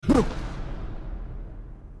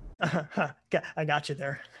I got you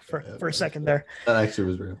there for a second there. That actually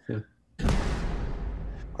was real. Yeah.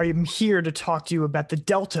 I am here to talk to you about the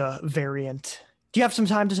Delta variant. Do you have some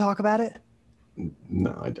time to talk about it?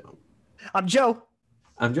 No, I don't. I'm Joe.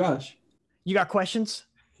 I'm Josh. You got questions?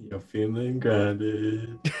 You're feeling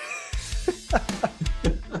grounded.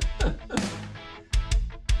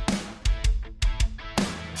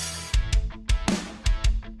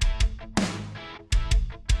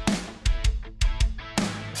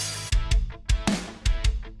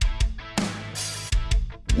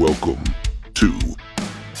 Welcome to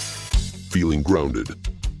Feeling Grounded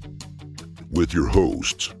with your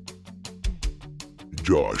hosts,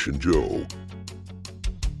 Josh and Joe.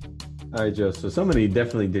 All right, Joe. So somebody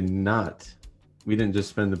definitely we didn't just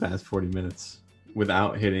spend the past 40 minutes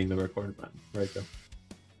without hitting the record button, right, Joe?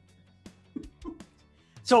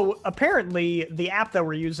 So apparently the app that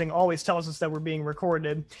we're using always tells us that we're being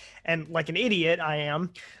recorded, and like an idiot I am,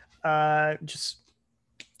 just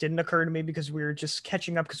didn't occur to me because we were just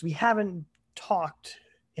catching up because we haven't talked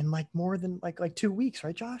in like more than like 2 weeks,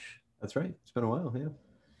 right, Josh? That's right. It's been a while.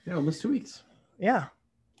 Yeah, almost 2 weeks. Yeah.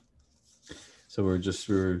 So we were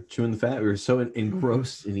chewing the fat. We were so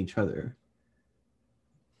engrossed in each other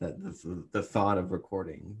that the thought of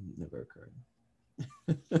recording never occurred.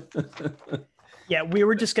 Yeah, we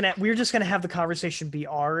were just gonna have the conversation be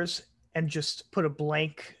ours and just put a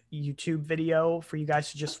blank YouTube video for you guys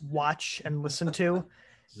to just watch and listen to.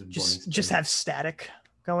 Just have static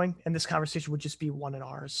going, and this conversation would just be one in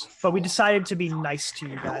ours. But we decided to be nice to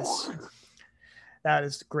you guys. That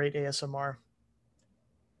is great ASMR.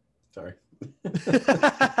 Sorry.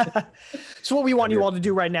 So what we want you all to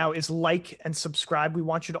do right now is like and subscribe. We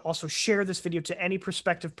want you to also share this video to any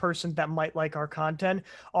prospective person that might like our content.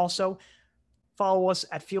 Also, follow us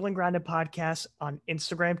at Feeling Grounded Podcast on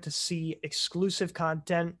Instagram to see exclusive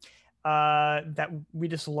content that we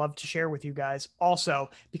just love to share with you guys. Also,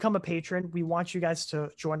 become a patron. We want you guys to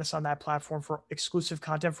join us on that platform for exclusive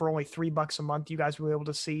content for only $3 a month. You guys will be able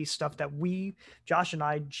to see stuff that Josh and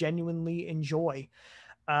I genuinely enjoy.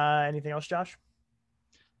 Anything else, Josh?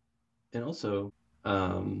 And also,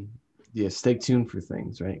 stay tuned for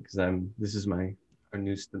things, right? Because this is my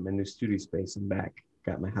new studio space. I'm back,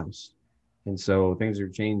 got my house, and so things are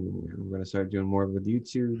changing. We're going to start doing more with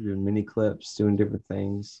YouTube, doing mini clips, doing different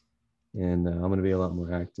things. And I'm going to be a lot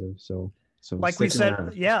more active. So like we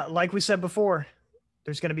said before,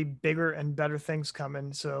 there's going to be bigger and better things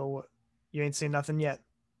coming. So you ain't seen nothing yet.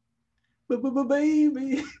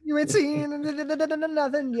 Baby, you ain't seen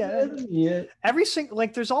nothing yet. Yeah.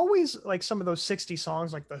 There's always like some of those 60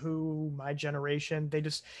 songs, like The Who, My Generation.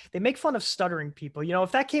 They make fun of stuttering people. You know,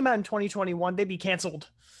 if that came out in 2021, they'd be canceled.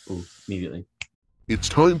 Ooh, immediately. It's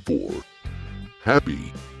time for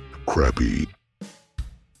Happy Crappy.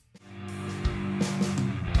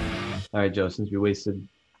 All right, Joe, since we wasted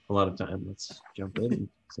a lot of time, let's jump in and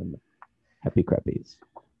some happy crappies.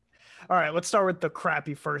 All right, let's start with the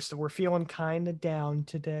crappy first. We're feeling kind of down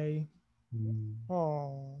today.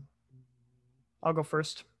 Oh, I'll go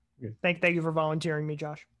first. Okay. Thank you for volunteering me,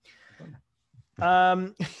 Josh.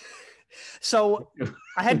 So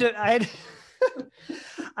I had to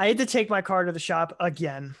take my car to the shop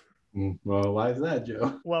again. Well, why is that,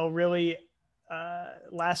 Joe? Well, really,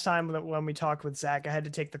 last time when we talked with Zach, I had to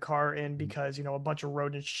take the car in because, a bunch of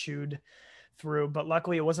rodents chewed through, but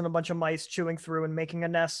luckily it wasn't a bunch of mice chewing through and making a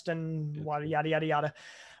nest and yada, yada, yada.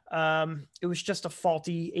 It was just a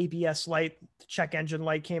faulty ABS light. The check engine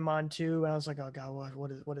light came on too. And I was like, oh God,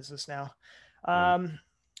 what is this now?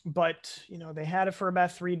 But they had it for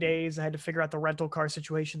about 3 days. I had to figure out the rental car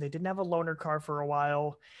situation. They didn't have a loaner car for a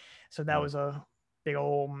while. So that was a big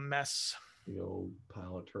old mess. Big old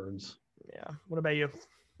pile of turds. Yeah. What about you?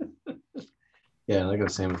 Yeah, like I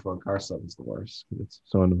was saying before, car stuff is the worst. It's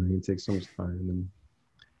so annoying. It takes so much time. And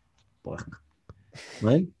blah.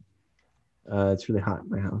 Right? It's really hot in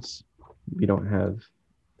my house. We don't have,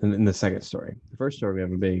 in the second story. The first story, we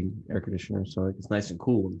have a big air conditioner, so it's nice and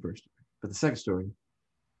cool in the first story. But the second story,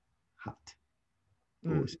 hot.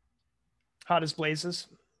 Hot as blazes.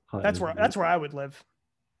 Hot That's where I would live.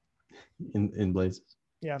 In blazes.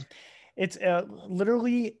 Yeah. It's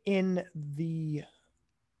literally in the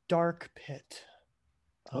dark pit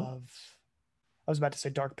of, I was about to say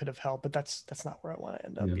dark pit of hell, but that's not where I want to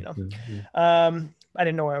end up, Yeah. I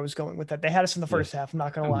didn't know where I was going with that. They had us in the first half, I'm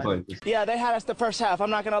not going to lie. Yeah, they had us the first half, I'm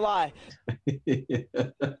not going to lie.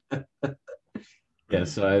 Yeah,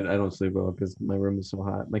 so I don't sleep well because my room is so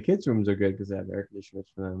hot. My kids' rooms are good because they have air conditioners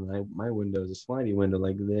for them. My window is a sliding window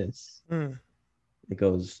like this. It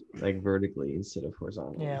goes like vertically instead of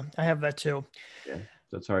horizontally. Yeah, I have that too. Yeah.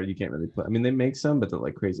 So it's hard. You can't really put. I mean, they make some, but they're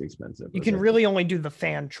like crazy expensive. You It's can like- really only do the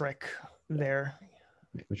fan trick there.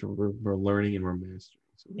 which we're learning and we're mastering.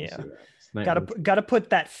 So we'll Yeah. see what happens. Night Gotta mode. gotta put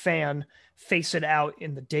that fan, face it out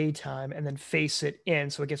in the daytime, and then face it in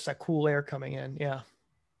so it gets that cool air coming in. Yeah.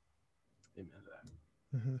 Amen to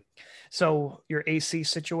that. Mhm. So your AC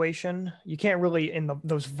situation, you can't really in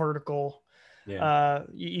those vertical. Yeah.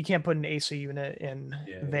 You can't put an AC unit in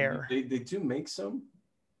there. They do make some,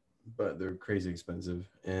 but they're crazy expensive,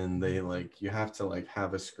 and they like you have to like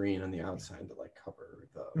have a screen on the outside to like cover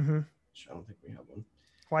the. Mhm. Which I don't think we have one.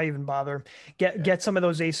 Why even bother? Get some of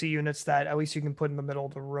those AC units that at least you can put in the middle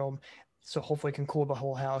of the room, so hopefully it can cool the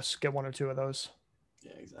whole house. Get one or two of those.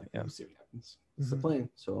 Yeah, exactly. Yeah. We'll see what happens. It's the Mhm. plan.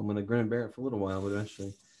 So I'm gonna grin and bear it for a little while, but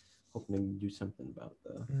eventually, hoping to do something about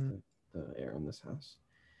Mhm. the air in this house.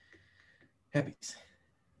 Happies.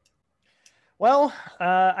 Well,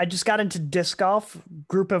 I just got into disc golf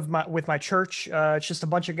group with my church. It's just a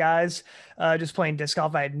bunch of guys just playing disc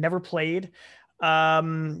golf. I had never played.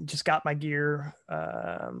 Just got my gear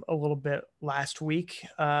a little bit last week.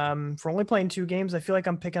 For only playing 2 games, I feel like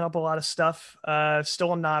I'm picking up a lot of stuff.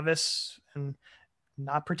 Still a novice and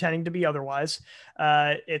not pretending to be otherwise.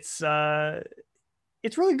 It's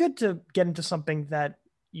really good to get into something that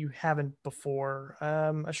you haven't before.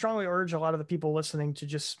 I strongly urge a lot of the people listening to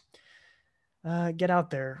just get out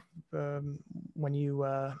there when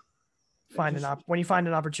you find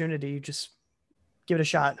an opportunity. Just give it a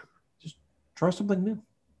shot. Try something new.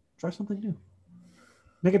 Try something new.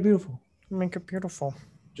 Make it beautiful. Make it beautiful.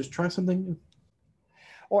 Just try something new.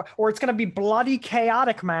 Or it's gonna be bloody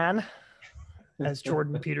chaotic, man, as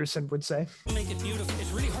Jordan Peterson would say. Make it beautiful.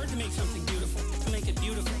 It's really hard to make something beautiful. To make it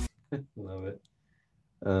beautiful. Love it.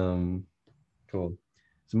 Cool.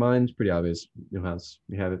 So mine's pretty obvious. New house.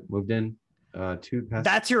 We have it moved in.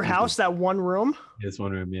 That's your house, that one room? Yeah, this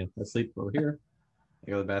one room, yeah. I sleep over here.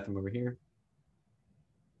 I go to the bathroom over here.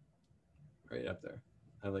 Right up there.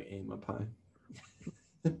 I like aim up high.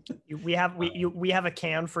 We have a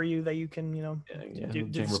can for you that you can, Yeah, do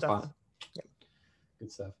the chamber stuff. pot.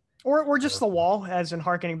 Good stuff. Or just the wall, as in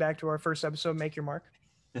harkening back to our first episode, make your mark.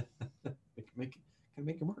 Make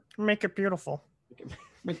your mark. Make it beautiful.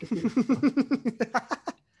 Make it beautiful.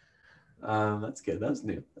 That's good. That was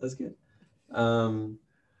new. That's good.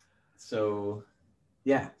 So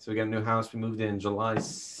we got a new house. We moved in July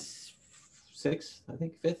 6th, I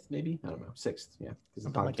think 5th, maybe. I don't know. 6th, yeah. Because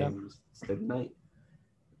the Something like that. podcast stayed the night.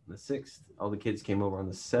 On the 6th, all the kids came over on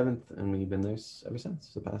the 7th, and we've been there ever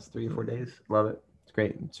since. The past 3 or 4 days. Love it. It's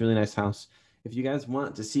great. It's a really nice house. If you guys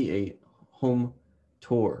want to see a home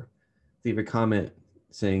tour, leave a comment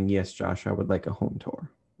saying, yes, Josh, I would like a home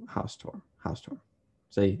tour, house tour.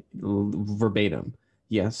 Say verbatim,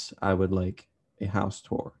 yes, I would like a house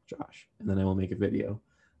tour, Josh. And then I will make a video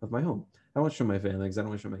of my home. I won't show my family because I don't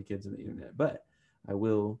want to show my kids on the internet, but I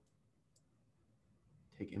will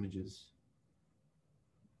take images,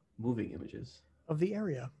 moving images. Of the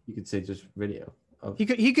area. You could say just video. He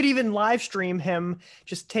could even live stream him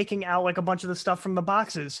just taking out like a bunch of the stuff from the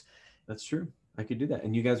boxes. That's true. I could do that.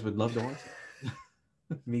 And you guys would love to watch it.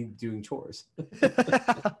 Me doing chores.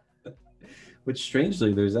 Which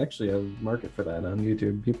strangely, there's actually a market for that on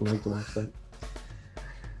YouTube. People like to watch that.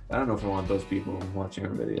 I don't know if I want those people watching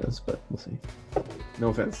our videos, but we'll see. No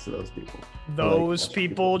offense to those people. Those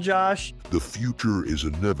people, Josh. The future is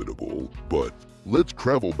inevitable, but let's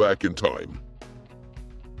travel back in time.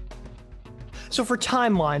 So for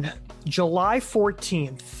timeline, July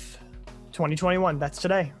 14th, 2021. That's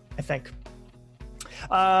today, I think.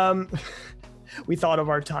 We thought of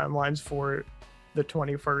our timelines for the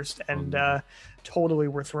 21st and totally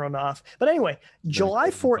were thrown off. But anyway, July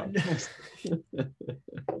 4th.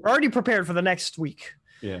 We're already prepared for the next week.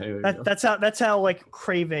 Yeah, That's how like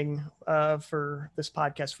craving for this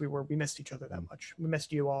podcast we were. We missed each other that much. We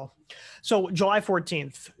missed you all. So July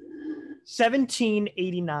 14th,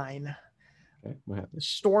 1789. Okay, what happened? The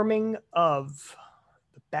storming of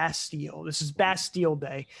the Bastille. This is Bastille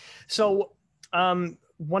Day. So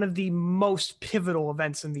one of the most pivotal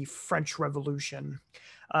events in the French Revolution.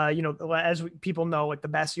 As people know, like the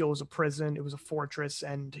Bastille was a prison, it was a fortress,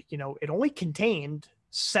 and it only contained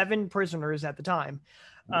 7 prisoners at the time.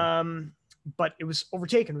 But it was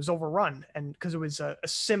overtaken, it was overrun, and because it was a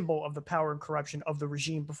symbol of the power and corruption of the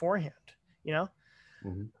regime beforehand,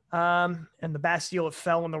 Mm-hmm. And the Bastille, it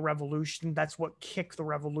fell in the revolution. That's what kicked the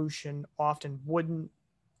revolution off and wouldn't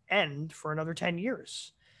end for another 10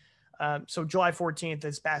 years. So July 14th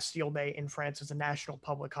is Bastille Day in France. It's a national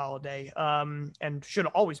public holiday, and should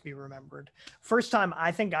always be remembered. First time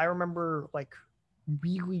I think I remember like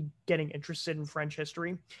really getting interested in French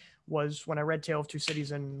history was when I read Tale of Two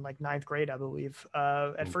Cities in like ninth grade, I believe.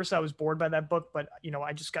 At first I was bored by that book, but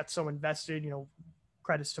I just got so invested,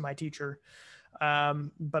 credits to my teacher.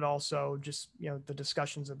 But also just, the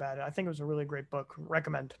discussions about it. I think it was a really great book.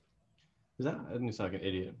 Recommend. Was that, I didn't sound like an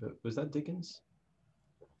idiot, but was that Dickens?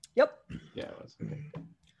 Yep. Yeah, it was. Okay.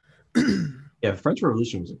 Yeah, French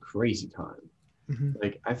Revolution was a crazy time. Mhm.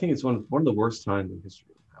 Like, I think it's one of the worst times in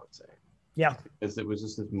history, I would say. Yeah. Because it was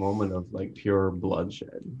just this moment of like pure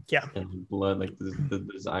bloodshed. Yeah. And blood, like the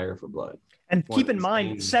desire for blood. And One keep in of the mind,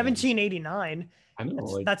 things- 1789, I know.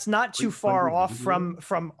 that's, Like, that's not too like far 100 off years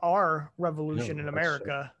from our revolution in that's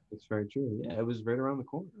America. it's very true. Yeah, it was right around the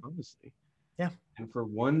corner, honestly. Yeah. And for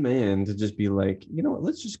one man to just be like, you know what,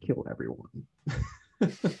 let's just kill everyone.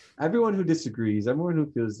 Everyone who disagrees, everyone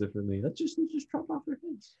who feels differently, let's just chop off their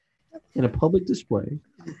heads in a public display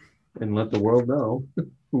and let the world know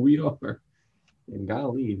who we are. And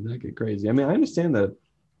golly, not get crazy. I mean, I understand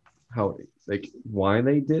how like why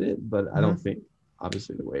they did it, but I don't think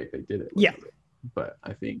obviously the way they did it. Yeah. Right. But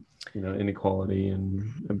I think inequality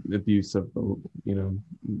and abuse of the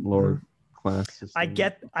lower class system.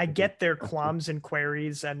 I get their qualms and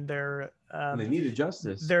queries and their And they needed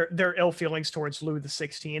justice. their ill feelings towards Louis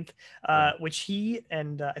XVI, which he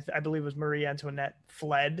and I believe it was Marie Antoinette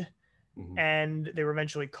fled, Mhm. and they were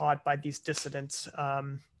eventually caught by these dissidents.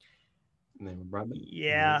 And they were brought back.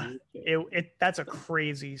 Yeah, that's a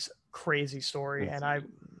crazy story, and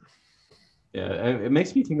it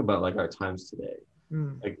makes me think about like our times today.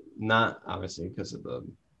 Mm. Like, not obviously because of the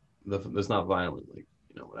there's not violent, like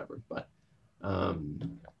whatever, but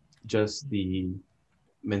just the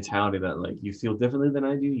mentality that like you feel differently than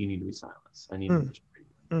I do, you need to be silenced. I need to be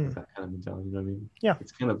treated. That kind of mentality, you know what I mean? Yeah.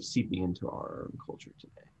 It's kind of seeping into our culture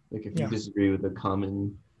today. Like if Yeah. you disagree with a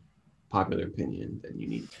common popular opinion, then you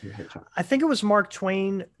need your head chopped. I think it was Mark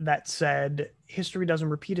Twain that said, "History doesn't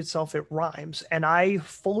repeat itself; it rhymes," and I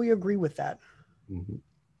fully agree with that. Mm-hmm.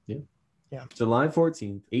 Yeah. Yeah. July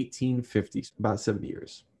 14th, 1850, about 70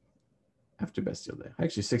 years after Bastille Day.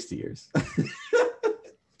 Actually, 60 years.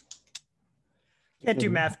 Can't do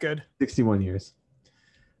math good. 61 years.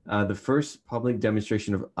 The first public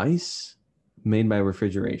demonstration of ice made by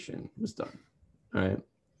refrigeration was done. All right.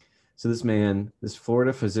 So this man, this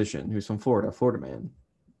Florida physician who's from Florida, Florida man,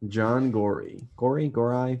 John Gorrie, Gorai,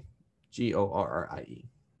 Gorrie,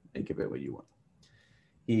 think of it what you want.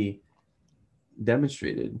 He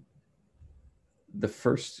demonstrated the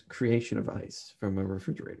first creation of ice from a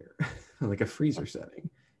refrigerator, like a freezer setting.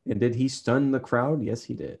 And did he stun the crowd? Yes,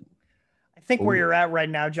 he did. I think where you're at right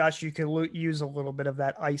now, Josh, you could use a little bit of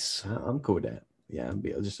that ice. I'm cool with that. Yeah, I'm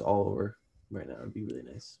just all over right now. It'd be really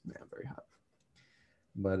nice. Man, I'm very hot.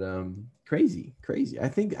 But crazy. I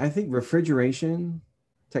think refrigeration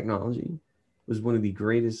technology was one of the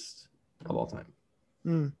greatest of all time.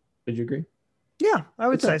 Would you agree? Yeah, I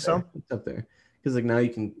would say so. It's up there because like now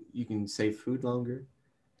you can save food longer.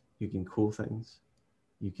 You can cool things.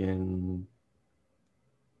 You can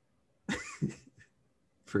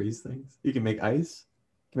freeze things. You can make ice.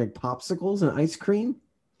 You can make popsicles and ice cream.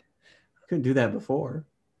 Couldn't do that before.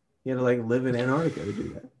 You had to like live in Antarctica to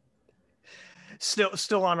do that.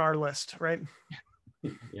 Still on our list, right?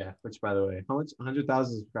 Yeah. Which, by the way, how much?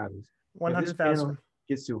 100,000 subscribers. 100,000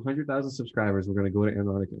 gets to 100,000 subscribers. We're gonna go to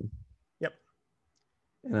Antarctica. Yep.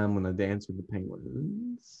 And I'm gonna dance with the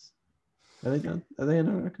penguins. Are they done? Are they in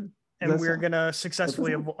Antarctica? And we're gonna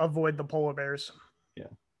successfully avoid the polar bears. Yeah.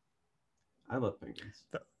 I love penguins.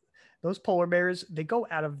 Those polar bears, they go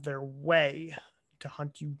out of their way to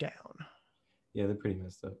hunt you down. Yeah, they're pretty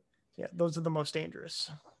messed up. Yeah, those are the most dangerous.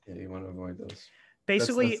 Yeah, you want to avoid those.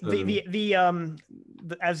 Basically,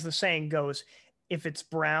 the as the saying goes, if it's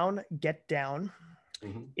brown, get down.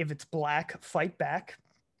 Mm-hmm. If it's black, fight back.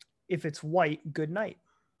 If it's white, good night.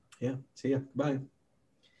 Yeah. See ya. Bye.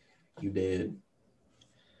 You did.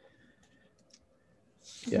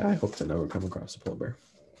 Yeah, I hope to never come across a polar bear.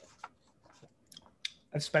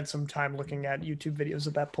 I've spent some time looking at YouTube videos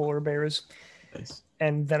about polar bears. Nice.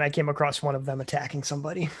 And then I came across one of them attacking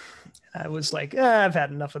somebody. I was like, I've had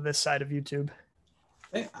enough of this side of YouTube.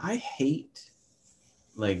 I hate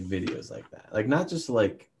like videos like that. Like not just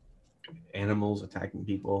like animals attacking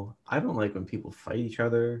people. I don't like when people fight each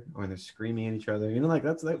other or when they're screaming at each other. You know, like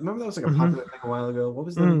that's like, remember that was like a popular thing a while ago. What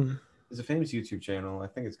was that? There's a famous YouTube channel. I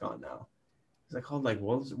think it's gone now. Is that called like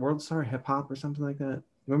World Star Hip Hop or something like that?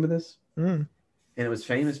 Remember this? And it was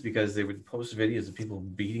famous because they would post videos of people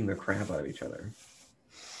beating the crap out of each other.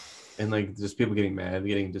 And like just people getting mad,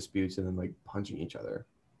 getting disputes, and then like punching each other.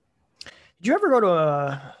 Did you ever go to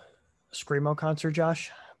a Screamo concert,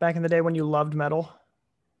 Josh? Back in the day when you loved metal?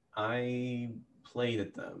 I played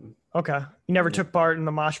at them. Okay. You never Yeah. took part in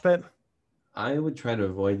the mosh pit? I would try to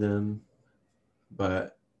avoid them,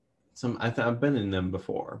 but I've been in them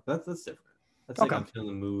before. That's different. That's like Okay. I'm feeling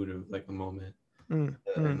the mood of like the moment, and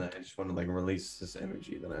I just want to like release this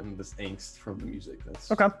energy that I'm this angst from the music.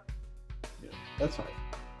 That's Okay. Yeah, that's fine.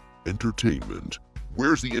 Entertainment.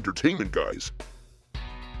 Where's the entertainment, guys?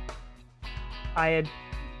 I had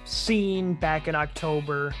seen back in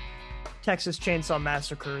October Texas Chainsaw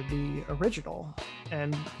Massacre, the original,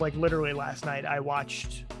 and like literally last night I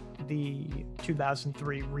watched the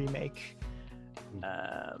 2003 remake.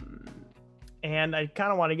 And I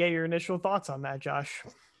kind of want to get your initial thoughts on that, Josh.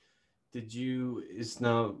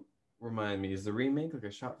 Remind me, is the remake like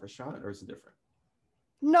a shot for shot or is it different?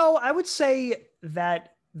 No, I would say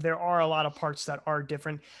that there are a lot of parts that are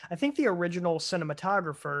different. I think the original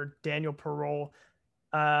cinematographer, Daniel Perol,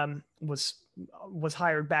 was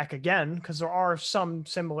hired back again because there are some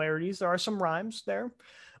similarities. There are some rhymes there,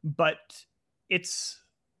 but it's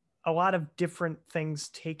a lot of different things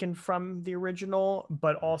taken from the original,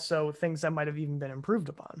 but also things that might have even been improved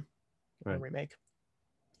upon in the remake.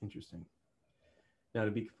 Interesting. Now,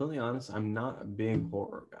 to be completely honest, I'm not a big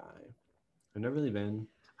horror guy. I've never really been.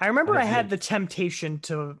 I remember I had the temptation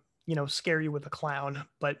to, scare you with a clown,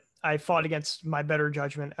 but I fought against my better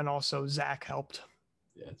judgment, and also Zach helped.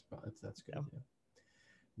 Yeah, that's good. Yeah.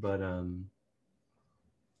 But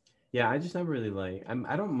yeah, I just never really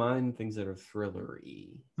I don't mind things that are thriller-y,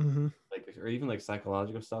 like or even like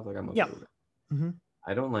psychological stuff. Like I'm okay with it.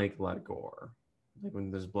 I don't like a lot of gore, like when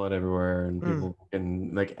there's blood everywhere and people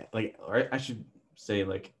can or I should say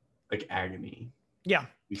like agony. Yeah,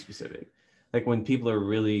 be specific. Like when people are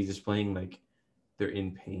really just playing like they're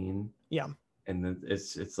in pain. Yeah, and then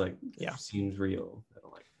it's like it seems real. I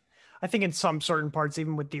don't like it. I think in some certain parts,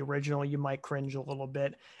 even with the original, you might cringe a little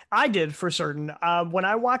bit. I did for certain. When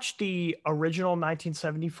I watched the original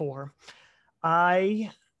 1974,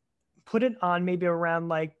 I put it on maybe around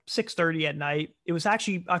like 6:30 at night. It was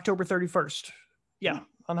actually October 31st. Yeah,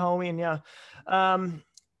 on Halloween. Yeah. And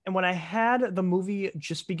when I had the movie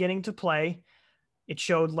just beginning to play, it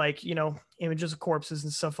showed like, images of corpses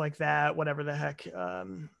and stuff like that, whatever the heck.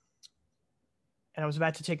 And I was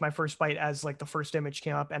about to take my first bite as like the first image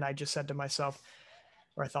came up, and I just said to myself,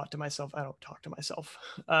 or I thought to myself, I don't talk to myself.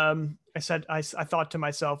 I thought to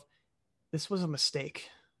myself, this was a mistake.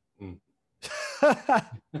 Nice.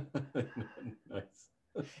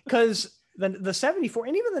 Because the 74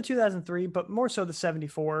 and even the 2003, but more so the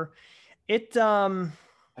 74, I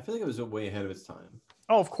feel like it was way ahead of its time.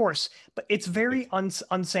 Oh, of course, but it's very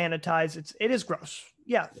unsanitized. It is gross.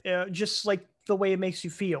 Yeah, just like the way it makes you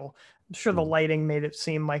feel. I'm sure the lighting made it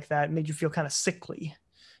seem like that. It made you feel kind of sickly,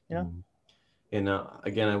 And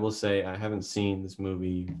again, I will say I haven't seen this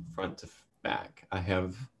movie front to back. I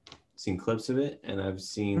have seen clips of it, and I've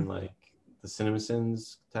seen like the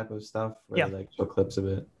CinemaSins type of stuff where they like show clips of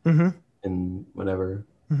it and whatever.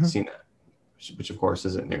 Seen that, which of course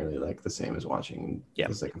isn't nearly like the same as watching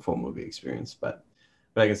it's like a full movie experience, but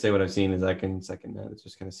I can say what I've seen is I can second that. It's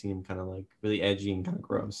just kind of seem kind of like really edgy and kind of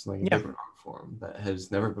gross, like a different art form that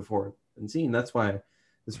has never before been seen. That's why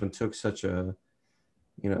this one took such a,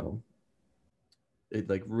 it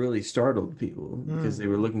like really startled people because they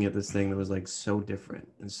were looking at this thing that was like so different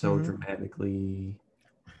and so dramatically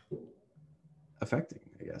affecting,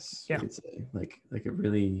 I guess you could say. Like it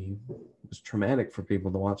really was traumatic for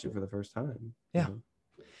people to watch it for the first time. Yeah.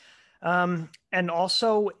 And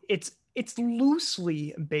also it's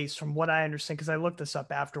loosely based, from what I understand, because I looked this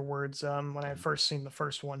up afterwards when I had first seen the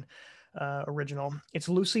first one, original. It's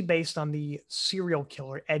loosely based on the serial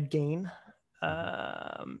killer Ed Gein,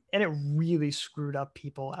 and it really screwed up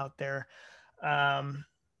people out there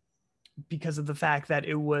because of the fact that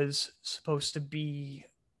it was supposed to be,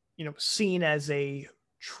 seen as a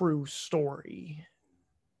true story,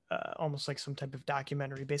 almost like some type of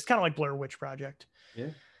documentary based, kind of like Blair Witch Project. Yeah.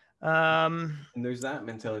 And there's that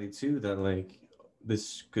mentality too, that like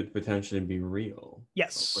this could potentially be real.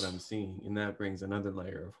 Yes. What I'm seeing, and that brings another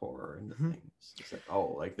layer of horror into things. It's like,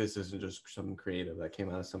 oh, like this isn't just something creative that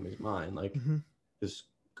came out of somebody's mind. Like this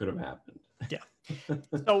could have happened. Yeah.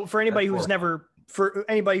 So for anybody who's never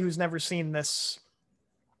seen this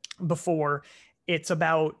before, it's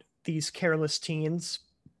about these careless teens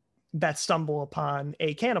that stumble upon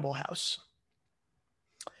a cannibal house.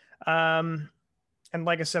 And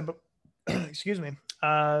like I said, excuse me,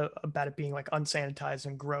 about it being like unsanitized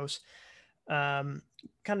and gross, kind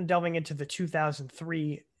of delving into the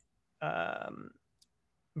 2003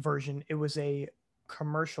 version, it was a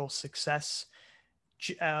commercial success,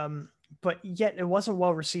 but yet it wasn't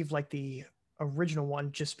well received like the original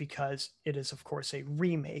one, just because it is, of course, a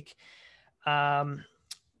remake.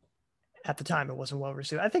 At the time, it wasn't well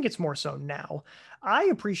received. I think it's more so now. I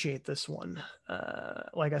appreciate this one.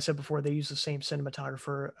 Like I said before, they use the same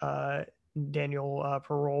cinematographer, Daniel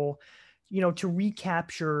Perol, to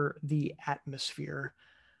recapture the atmosphere.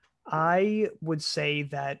 I would say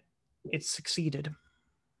that it succeeded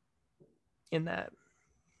in that.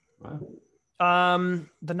 Wow.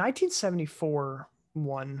 The 1974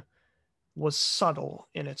 one was subtle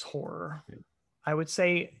in its horror. I would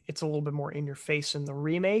say it's a little bit more in your face in the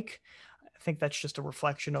remake. I think that's just a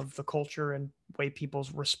reflection of the culture and way people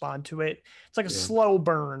respond to it. It's like a slow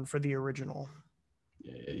burn for the original.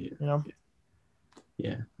 Yeah.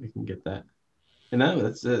 Yeah, I can get that. And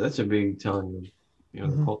that's a big telling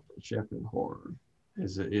of the cultural shift in horror.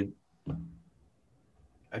 Is it?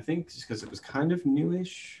 I think just because it was kind of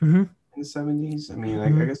newish in the 70s. I mean, I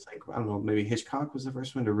guess I don't know. Maybe Hitchcock was the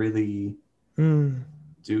first one to really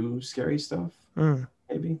do scary stuff.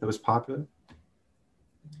 Maybe that was popular.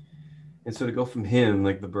 And so to go from him,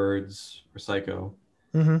 like The Birds or Psycho,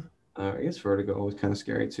 I guess Vertigo was kind of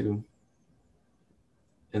scary too.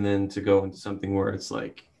 And then to go into something where it's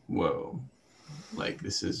like, whoa, like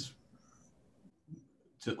this is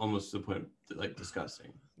almost to the point of, like,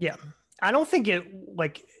 disgusting. Yeah. I don't think it,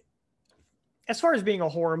 like, as far as being a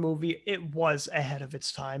horror movie, it was ahead of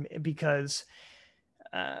its time because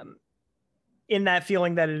in that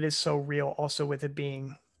feeling that it is so real, also with it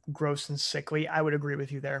being gross and sickly, I would agree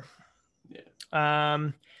with you there. Yeah.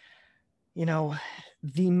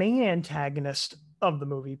 The main antagonist of the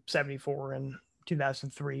movie 74 and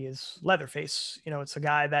 2003 is Leatherface. It's a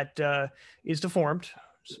guy that is deformed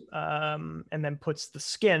and then puts the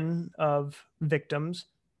skin of victims,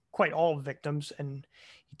 quite all victims, and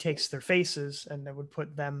he takes their faces and then would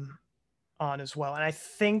put them on as well. And I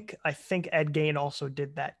think Ed Gein also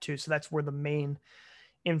did that too. So that's where the main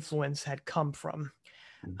influence had come from.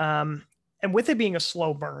 And with it being a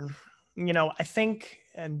slow burn, I think,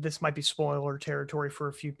 and this might be spoiler territory for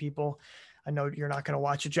a few people. I know you're not going to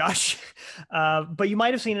watch it, Josh, but you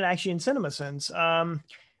might have seen it actually in CinemaSins.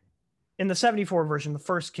 In the 74 version, the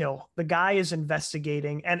first kill, the guy is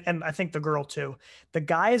investigating, and I think the girl too. The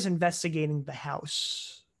guy is investigating the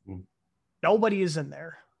house. Nobody is in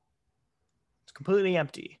there. It's completely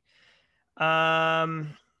empty.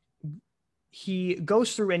 He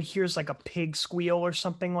goes through and hears like a pig squeal or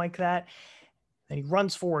something like that. And he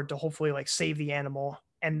runs forward to hopefully like save the animal.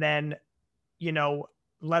 And then,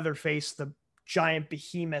 Leatherface, the giant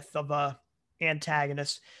behemoth of a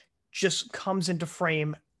antagonist, just comes into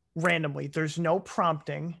frame randomly. There's no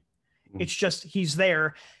prompting. It's just he's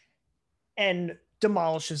there and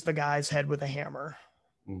demolishes the guy's head with a hammer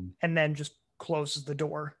and then just closes the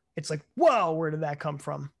door. It's like, whoa, where did that come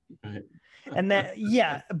from? Right. And then,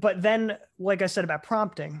 but then, like I said about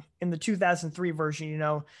prompting, in the 2003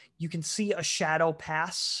 version, you can see a shadow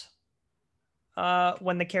pass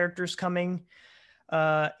when the character's coming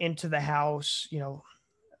into the house, to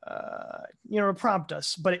prompt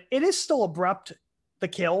us. But it is still abrupt, the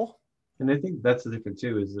kill. And I think that's the difference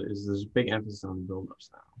too, is there's big emphasis on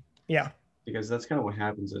build-ups now. Yeah. Because that's kind of what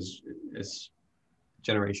happens as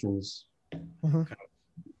generations kind of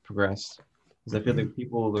progress. Because I feel like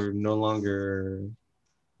people are no longer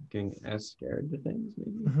getting as scared to things,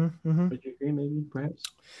 maybe. Would you agree, maybe, perhaps?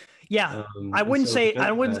 Yeah. I wouldn't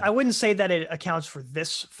say that it accounts for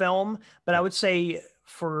this film, but I would say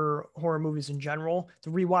for horror movies in general, the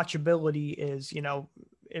rewatchability is, no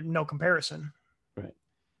comparison. Right.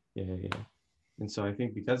 Yeah. And so I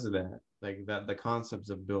think because of that, like the concepts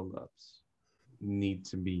of build-ups need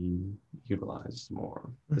to be utilized more,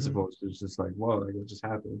 as opposed to just like, whoa, like what just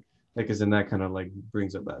happened? Like, because then that kind of like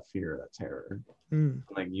brings up that fear, that terror.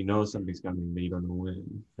 Like, something's coming, but you don't know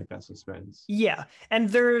when. Like that suspense. Yeah, and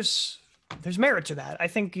there's merit to that. I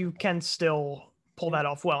think you can still pull that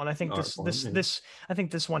off well, and I think this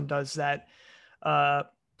one does that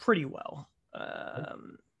pretty well.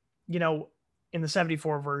 In the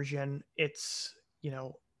 74 version, it's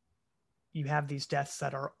you have these deaths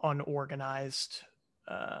that are unorganized.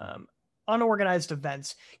 Unorganized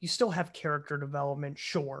events. You still have character development,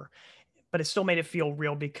 sure, but it still made it feel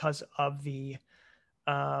real because of the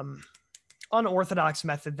unorthodox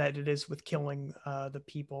method that it is with killing the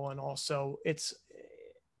people, and also it's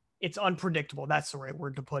unpredictable. That's the right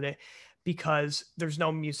word to put it, because there's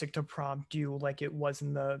no music to prompt you like it was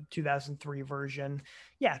in the 2003 version.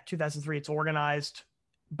 Yeah, 2003, it's organized,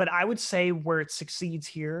 but I would say where it succeeds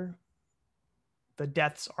here, the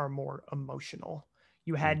deaths are more emotional.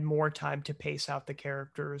 You had more time to pace out the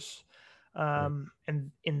characters. And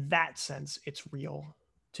in that sense, it's real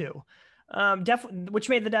too. Definitely, which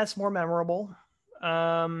made the deaths more memorable.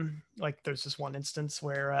 Like there's this one instance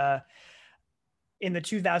where in the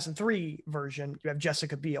 2003 version, you have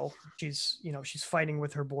Jessica Biel. She's fighting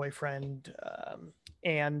with her boyfriend,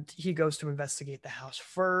 and he goes to investigate the house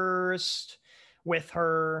first with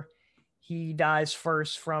her. He dies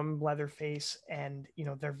first from Leatherface, and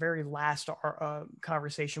their very last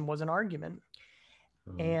conversation was an argument.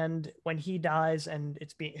 And when he dies, and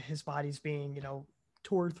his body's being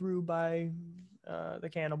tore through by the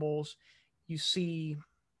cannibals, you see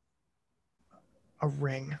a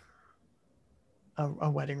ring.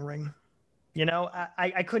 A wedding ring.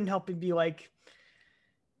 I couldn't help but be like,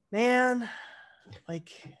 man,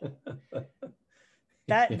 like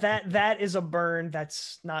that is a burn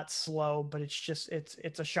that's not slow, but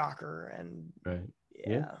it's a shocker. And right.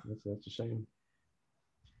 Yeah, that's a shame.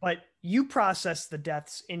 But you process the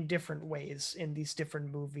deaths in different ways in these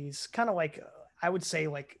different movies. Kind of like, I would say,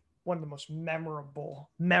 like, one of the most memorable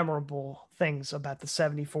things about the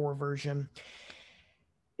 74 version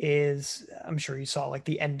is, I'm sure you saw, like,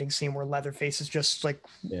 the ending scene where Leatherface is just like,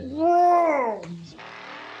 whoa!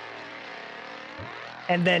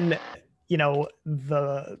 And then,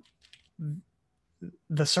 the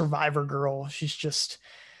survivor girl, she's just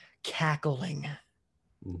cackling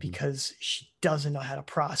because she doesn't know how to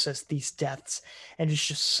process these deaths and is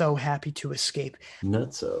just so happy to escape.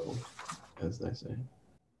 Nutso, as they say.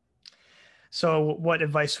 So what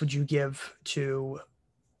advice would you give to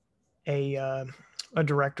a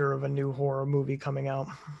director of a new horror movie coming out?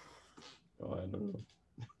 Oh, I don't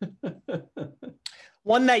know.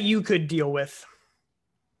 One that you could deal with.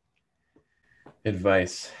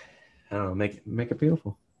 Advice. I don't know. Make it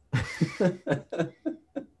beautiful.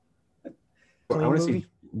 I want to see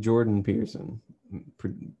Jordan Peterson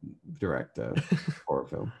direct a horror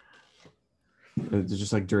film. There's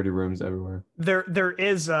just like dirty rooms everywhere. There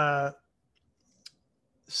is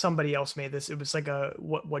somebody else made this. It was like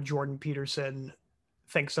what Jordan Peterson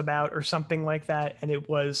thinks about or something like that, and it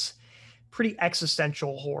was pretty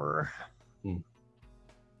existential horror.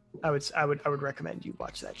 I would recommend you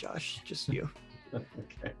watch that, Josh. Just you.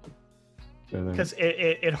 Okay. Because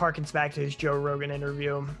it harkens back to his Joe Rogan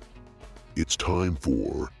interview. It's time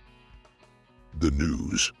for the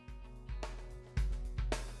news.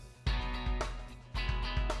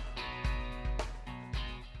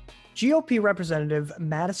 GOP Representative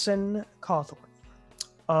Madison Cawthorn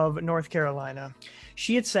of North Carolina,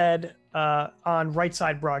 she had said on Right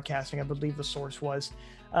Side Broadcasting, I believe the source was,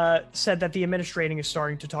 said that the administration is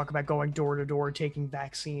starting to talk about going door to door, taking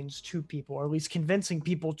vaccines to people, or at least convincing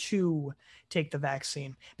people to take the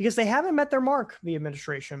vaccine, because they haven't met their mark, the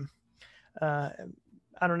administration. I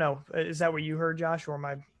don't know. Is that what you heard, Josh, or am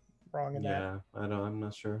I wrong in that? Yeah, I'm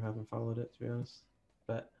not sure. I haven't followed it, to be honest.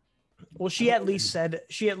 But well, she at least said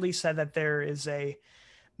that there is a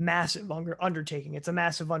massive undertaking. It's a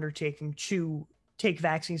massive undertaking to take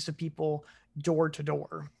vaccines to people door to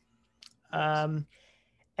door. And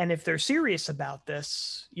if they're serious about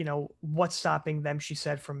this, what's stopping them, she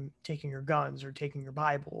said, from taking your guns or taking your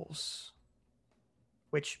Bibles,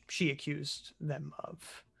 which she accused them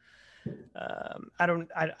of. I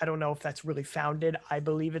don't know if that's really founded. I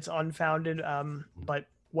believe it's unfounded. But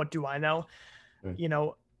what do I know?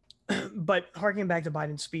 Right. But harking back to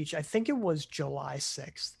Biden's speech, I think it was July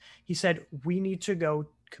 6th. He said, we need to go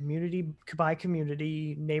community by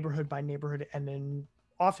community, neighborhood by neighborhood, and then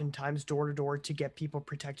oftentimes door to door to get people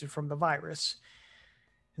protected from the virus.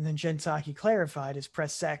 And then Jen Psaki clarified as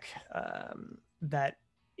press sec that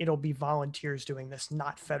it'll be volunteers doing this,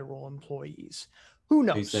 not federal employees. Who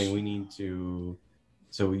knows? He's saying you need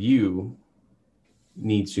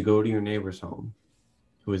to go to your neighbor's home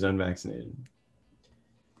who is unvaccinated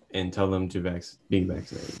and tell them to be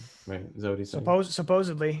vaccinated, right? Is that what he's saying?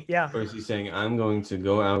 Supposedly, yeah. Or is he saying, I'm going to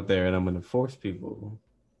go out there and I'm going to force people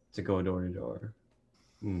to go door to door?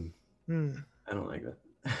 I don't like that.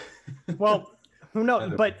 Well, who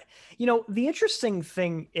knows? But, the interesting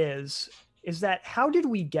thing is that how did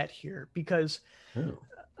we get here? Because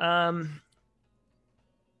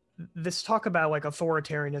this talk about like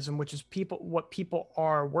authoritarianism, which is what people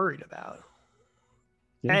are worried about.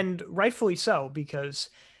 Yeah. And rightfully so, because,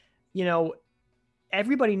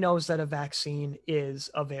 everybody knows that a vaccine is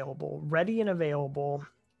available, ready and available,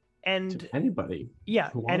 and to anybody.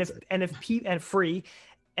 Yeah. And free.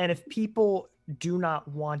 And if people do not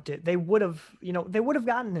want it, they would have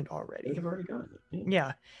gotten it already. They've already gotten it.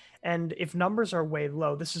 Yeah. And if numbers are way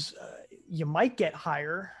low, this is, you might get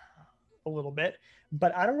higher a little bit,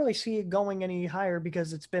 but I don't really see it going any higher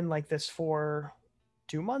because it's been like this for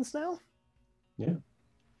 2 months now. Yeah.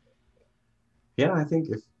 Yeah, I think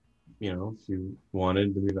if you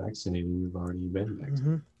wanted to be vaccinated, you've already been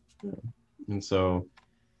vaccinated. Mm-hmm. Yeah. And so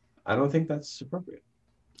I don't think that's appropriate.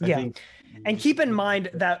 Yeah. think And keep in mind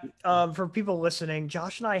that for people listening,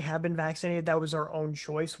 Josh and I have been vaccinated. That was our own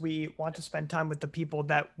choice. We want to spend time with the people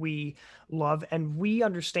that we love. And we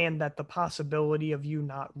understand that the possibility of you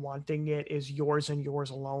not wanting it is yours and yours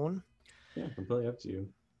alone. yeah, completely up to you.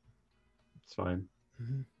 It's fine.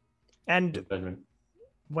 And No judgment.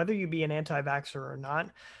 whether you be an anti-vaxxer or not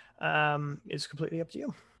is completely up to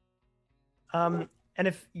you. And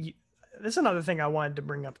if you, this is another thing I wanted to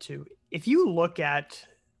bring up too. If you look at,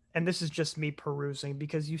 and this is just me perusing,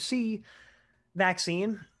 because you see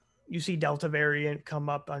vaccine, you see Delta variant come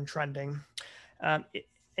up on trending,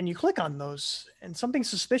 and you click on those and something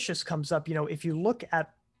suspicious comes up. You know, if you look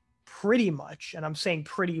at pretty much, and I'm saying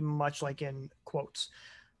pretty much like in quotes,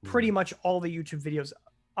 pretty much all the YouTube videos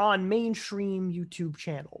on mainstream YouTube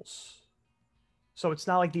channels. So it's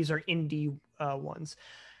not like these are indie ones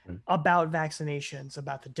about vaccinations,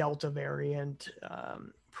 about the Delta variant.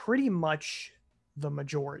 Pretty much the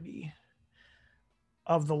majority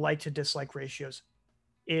of the like to dislike ratios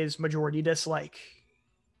is majority dislike.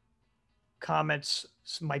 Comments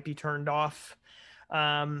might be turned off,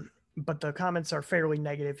 but the comments are fairly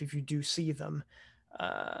negative if you do see them.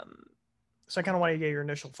 So I kind of want to get your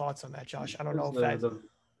initial thoughts on that, Josh. I don't know if that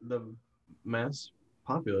the mass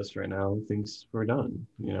populace right now thinks we're done,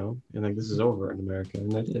 you know, and like this is over in America,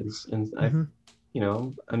 and it is. And I, you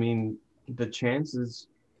know, I mean, the chances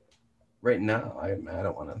right now, I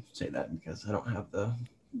don't want to say that because I don't have the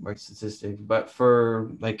right statistic, but for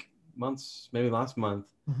like months, maybe last month,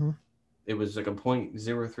 it was like a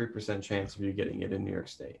 0.03% chance of you getting it in New York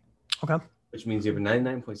State. Okay. Which means you have a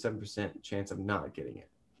 99.7% chance of not getting it.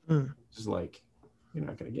 Just like you're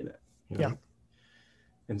not going to get it. You know? Yeah.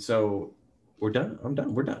 And so we're done. I'm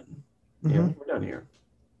done. We're done. You know, we're done here.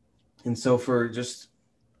 And so for just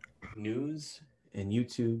news and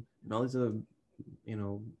YouTube and all these other, you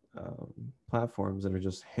know, platforms that are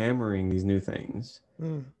just hammering these new things,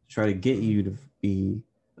 try to get you to be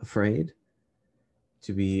afraid,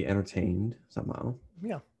 to be entertained somehow,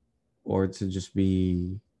 or to just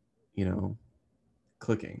be, you know,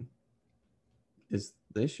 clicking is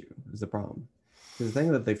the issue, is the problem. Because the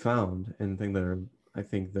thing that they found, and the thing that I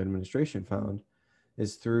think the administration found,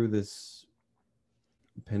 is through this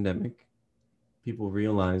pandemic, people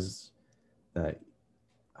realize that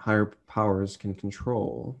higher powers can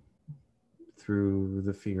control through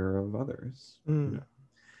the fear of others, you know?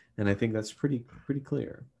 And I think that's pretty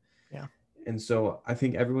clear. Yeah. And so I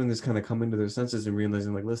think everyone is kind of coming to their senses and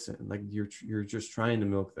realizing, like, listen, like you're just trying to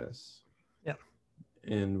milk this. Yeah.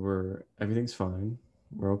 And everything's fine.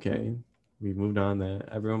 We're okay. We've moved on. That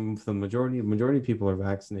everyone, the majority of people are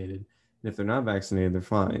vaccinated, and if they're not vaccinated, they're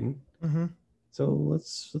fine. So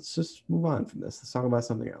let's just move on from this. Let's talk about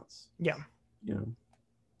something else. Yeah. You know.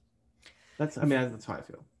 That's how I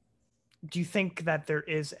feel. Do you think that there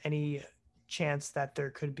is any chance that there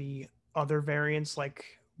could be other variants, like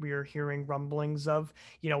we are hearing rumblings of?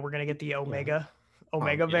 You know, we're gonna get the Omega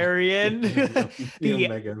variant,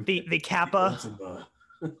 the Kappa.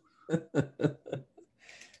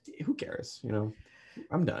 Who cares? You know,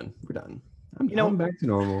 I'm done. We're done. I'm back to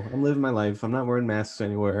normal. I'm living my life. I'm not wearing masks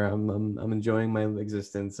anywhere. I'm enjoying my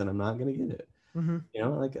existence, and I'm not gonna get it. You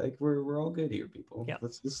know, like we're all good here, people. Yeah.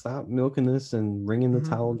 Let's just stop milking this and wringing the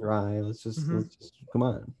towel dry. Let's just come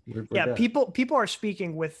on. We're dead. People are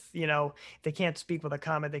speaking with, you know, they can't speak with a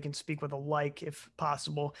comment, they can speak with a like if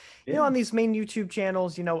possible. You know, on these main YouTube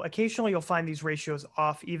channels, you know, occasionally you'll find these ratios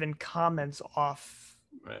off, even comments off,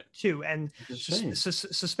 too. And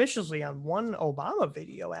suspiciously on one Obama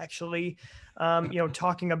video, actually, you know,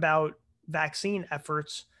 talking about vaccine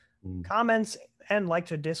efforts, comments and like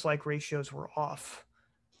to dislike ratios were off.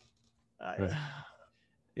 Yeah,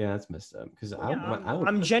 that's messed up. Because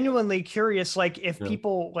I'm genuinely curious, like if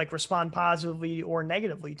people like respond positively or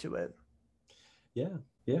negatively to it. Yeah,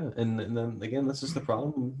 and then again, that's just the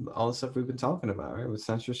problem. All the stuff we've been talking about, right, with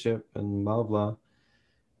censorship and blah blah.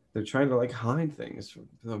 They're trying to like hide things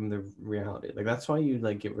from the reality. Like that's why you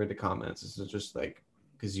like get rid of comments. It's just like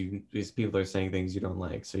because these people are saying things you don't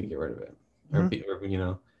like, so you get rid of it, or you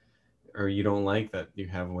know. Or you don't like that you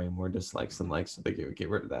have way more dislikes than likes, so they get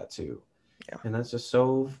rid of that too. Yeah. And that's just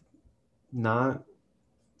so not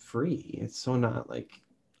free. It's so not like.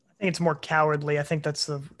 I think it's more cowardly. I think that's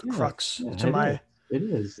the crux to my. It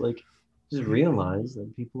is like just realize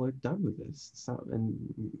that people are done with this. Stop, and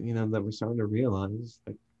you know that we're starting to realize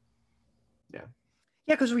like. Yeah,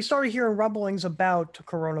 because we started hearing rumblings about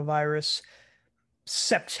coronavirus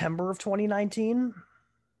September of 2019.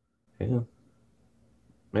 Yeah.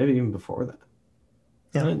 Maybe even before that.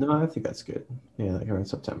 Yeah. No, I think that's good. Yeah, like around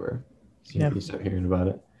September. So you start hearing about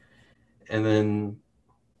it. And then,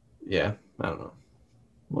 I don't know.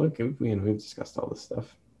 Well, okay, we've discussed all this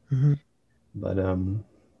stuff, Mhm. but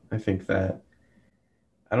I think that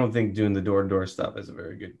I don't think doing the door-to-door stuff is a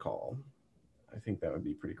very good call. I think that would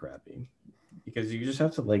be pretty crappy because you just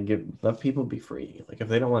have to like let people be free. Like if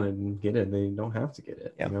they don't want to get it, they don't have to get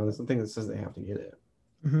it. Yeah. You know, there's something that says they have to get it.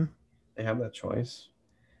 Mhm. They have that choice,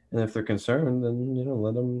 and if they're concerned, then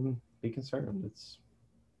let them be concerned. It's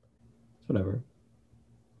whatever.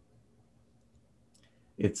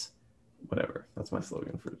 It's whatever. That's my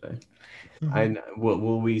slogan for today. Mhm.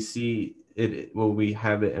 Will we see it? Will we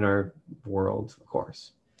have it in our world? Of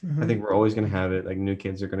course. Mhm. I think we're always gonna have it. Like new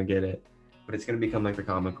kids are gonna get it, but it's gonna become like the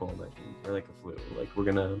common cold, I think, or like a flu. Like we're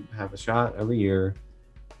gonna have a shot every year,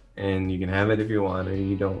 and you can have it if you want, and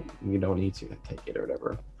you don't need to take it or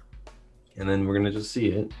whatever. And then we're gonna just see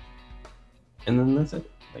it, and then that's it.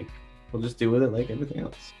 Like we'll just deal with it like everything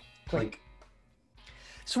else. Like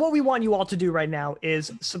So what we want you all to do right now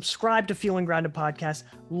is subscribe to Feeling Grounded Podcast,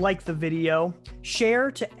 like the video, share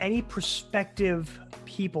to any prospective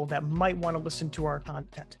people that might want to listen to our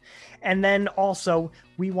content. And then also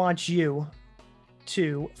we want you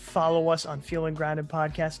to follow us on Feeling Grounded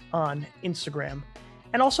Podcast on Instagram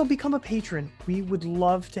and also become a patron. We would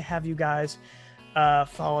love to have you guys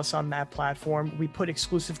follow us on that platform. We put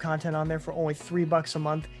exclusive content on there for only $3 a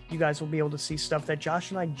month. You guys will be able to see stuff that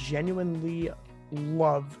Josh and I genuinely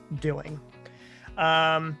love doing.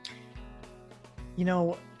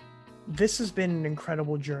 This has been an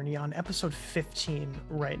incredible journey on episode 15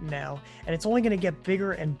 right now, and it's only going to get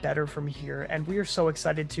bigger and better from here, and we are so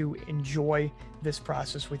excited to enjoy this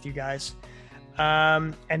process with you guys.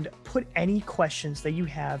 And put any questions that you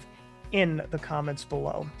have in the comments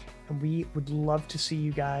below, and we would love to see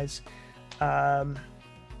you guys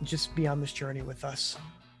just be on this journey with us.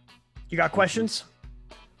 You got questions?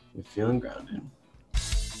 you're feeling grounded.